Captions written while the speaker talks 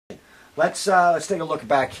let's take a look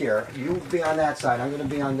back here. You be on that side. I'm going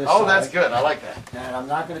to be on this side. Oh, that's good. I like that. And I'm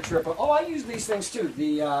not going to trip. Oh, I use these things too.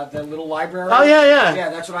 The little library. Oh, yeah. Yeah,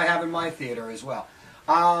 that's what I have in my theater as well.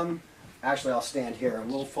 Actually, I'll stand here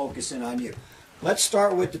and we'll focus in on you. Let's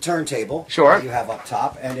start with the turntable. Sure. That you have up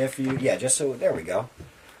top, and if you, just so there we go.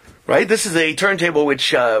 Right. This is a turntable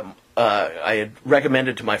which I had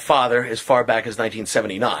recommended to my father as far back as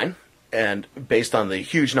 1979. And based on the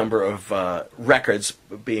huge number of records,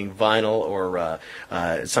 being vinyl or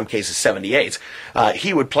in some cases 78s,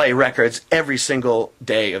 he would play records every single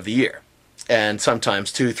day of the year. And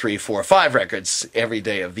sometimes 2, 3, 4, 5 records every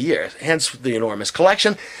day of the year. Hence the enormous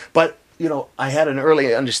collection. But, you know, I had an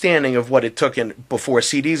early understanding of what it took before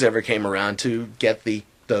CDs ever came around to get the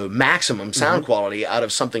maximum sound quality out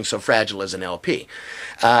of something so fragile as an LP.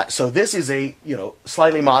 So this is a,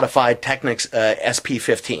 slightly modified Technics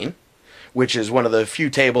SP15. Which is one of the few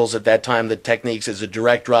tables at that time that Technics as a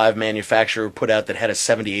direct drive manufacturer put out that had a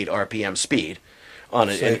 78 RPM speed on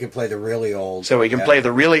it. So you can play the really old. So we can play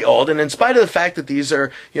the really old, and in spite of the fact that these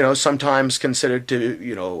are, sometimes considered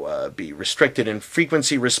to, be restricted in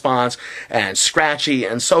frequency response and scratchy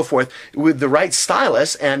and so forth, with the right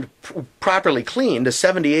stylus and properly cleaned, a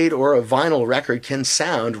 78 or a vinyl record can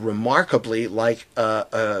sound remarkably like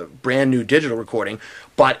a brand new digital recording,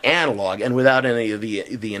 but analog and without any of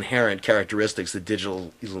the inherent characteristics that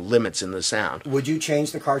digital limits in the sound. Would you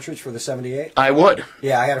change the cartridge for the 78? I would.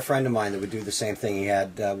 Yeah, I had a friend of mine that would do the same thing. He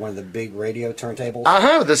had one of the big radio turntables.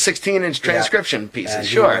 The 16-inch transcription pieces, and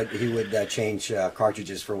sure. He would change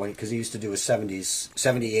cartridges for because he used to do a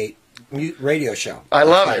 78 radio show. I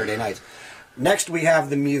love Saturday nights. Next, we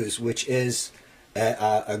have the Muse, which is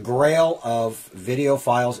a grail of video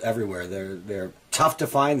files everywhere. They're tough to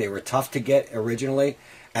find. They were tough to get originally.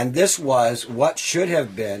 And this was what should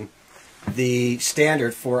have been the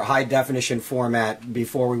standard for high-definition format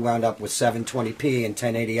before we wound up with 720p and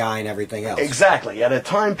 1080i and everything else. Exactly. At a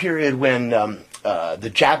time period when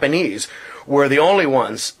the Japanese were the only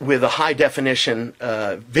ones with a high-definition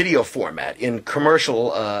video format in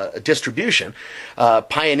commercial distribution.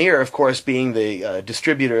 Pioneer, of course, being the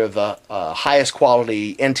distributor of the highest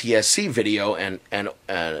quality NTSC video and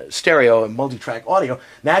stereo and multi-track audio,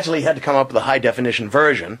 naturally had to come up with a high-definition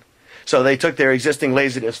version. So they took their existing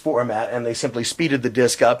Laserdisc format and they simply speeded the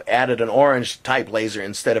disc up, added an orange type laser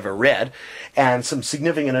instead of a red, and some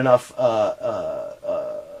significant enough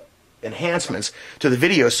enhancements to the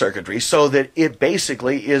video circuitry so that it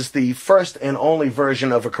basically is the first and only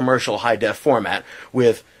version of a commercial high-def format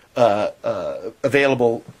with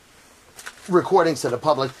available recordings to the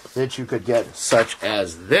public that you could get, such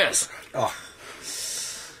as this. Oh.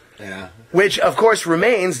 Yeah. Which, of course,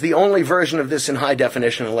 remains the only version of this in high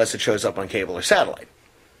definition unless it shows up on cable or satellite.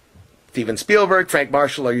 Steven Spielberg, Frank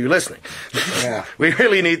Marshall, are you listening? Yeah. We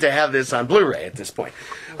really need to have this on Blu-ray at this point.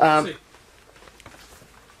 Yeah?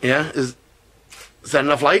 Is that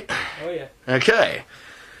enough light? Oh, yeah. Okay.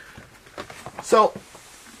 So,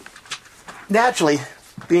 naturally,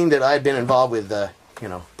 being that I'd been involved with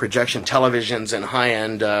projection televisions and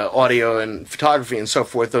high-end audio and photography and so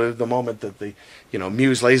forth, the moment that the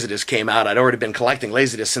Muse Laserdisc came out, I'd already been collecting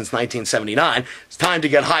Laserdisc since 1979. It's time to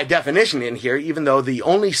get high definition in here, even though the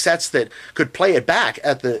only sets that could play it back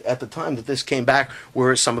at the time that this came back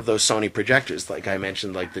were some of those Sony projectors, like I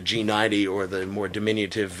mentioned, like the G90 or the more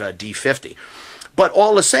diminutive D50. But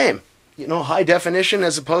all the same, high definition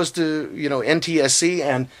as opposed to, NTSC,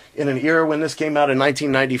 and in an era when this came out in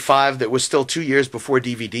 1995 that was still 2 years before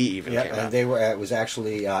DVD even came out. And it was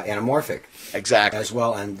actually anamorphic. Exactly. As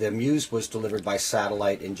well, and the Muse was delivered by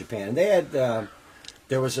satellite in Japan. And they had,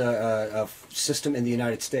 there was a system in the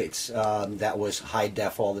United States that was high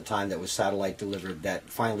def all the time, that was satellite delivered, that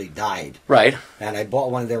finally died. Right. And I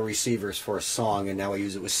bought one of their receivers for a song, and now I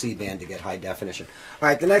use it with C-band to get high definition. All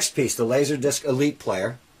right, the next piece, the Laserdisc Elite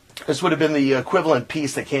Player. This would have been the equivalent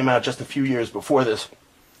piece that came out just a few years before this.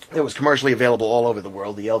 It was commercially available all over the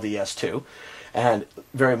world, the LDS2, and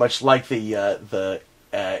very much like the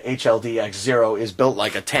HLDX0 is built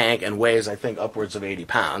like a tank and weighs, I think, upwards of 80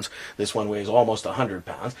 pounds. This one weighs almost 100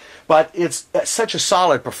 pounds. But it's such a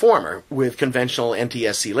solid performer with conventional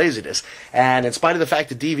NTSC Laserdisc. And in spite of the fact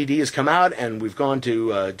that DVD has come out and we've gone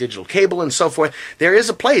to digital cable and so forth, there is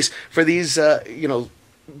a place for these,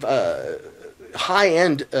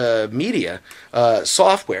 high-end media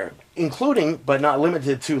software, including but not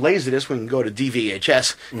limited to Laserdisc. We can go to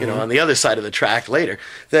DVHS, on the other side of the track later.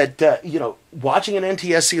 That watching an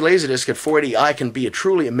NTSC Laserdisc at 480i can be a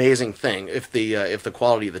truly amazing thing if the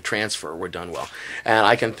quality of the transfer were done well. And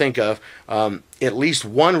I can think of at least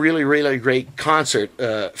one really, really great concert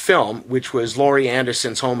film, which was Laurie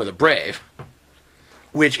Anderson's Home of the Brave.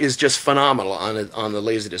 which is just phenomenal on the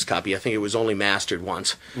Laserdisc copy. I think it was only mastered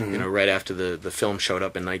once, you know, right after the film showed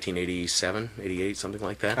up in 1987, 88, something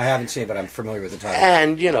like that. I haven't seen it, but I'm familiar with the title.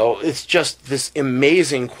 And, you know, it's just this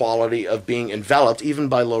amazing quality of being enveloped, even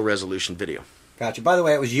by low-resolution video. Gotcha. By the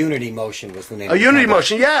way, it was Unity Motion was the name. Oh, Unity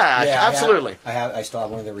Motion, yeah, absolutely. I still have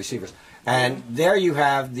one of the receivers. And there you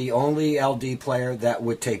have the only LD player that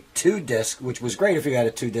would take 2 discs, which was great if you had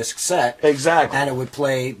a 2-disc set. Exactly. And it would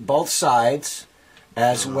play both sides,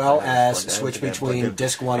 as well as switch between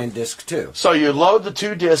disc 1 and disc 2. So you load the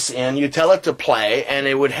 2 discs in, you tell it to play, and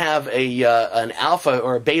it would have a an alpha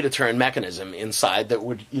or a beta turn mechanism inside that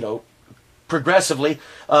would, you know, progressively,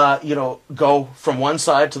 you know, go from one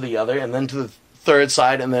side to the other, and then to the third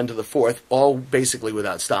side, and then to the fourth, all basically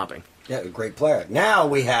without stopping. Yeah, a great player. Now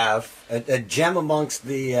we have a gem amongst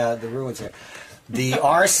the ruins here. The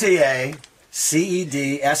RCA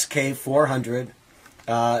CED SK400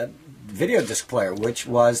 video disc player, which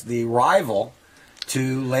was the rival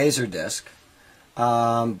to Laserdisc,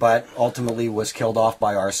 but ultimately was killed off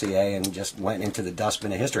by RCA and just went into the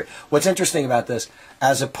dustbin of history. What's interesting about this,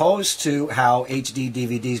 as opposed to how HD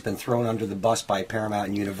DVD's been thrown under the bus by Paramount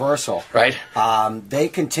and Universal, right? They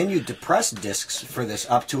continued to press discs for this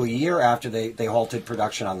up to a year after they halted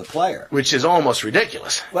production on the player. Which is almost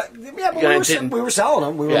ridiculous. But, yeah, but we were selling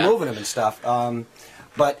them. We were moving them and stuff.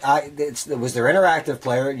 But it was their interactive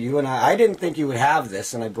player. You and I didn't think you would have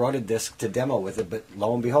this, and I brought a disc to demo with it, but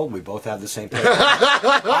lo and behold, we both have the same player.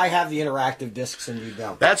 I have the interactive discs and you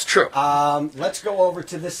don't. That's true. Let's go over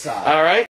to this side. All right.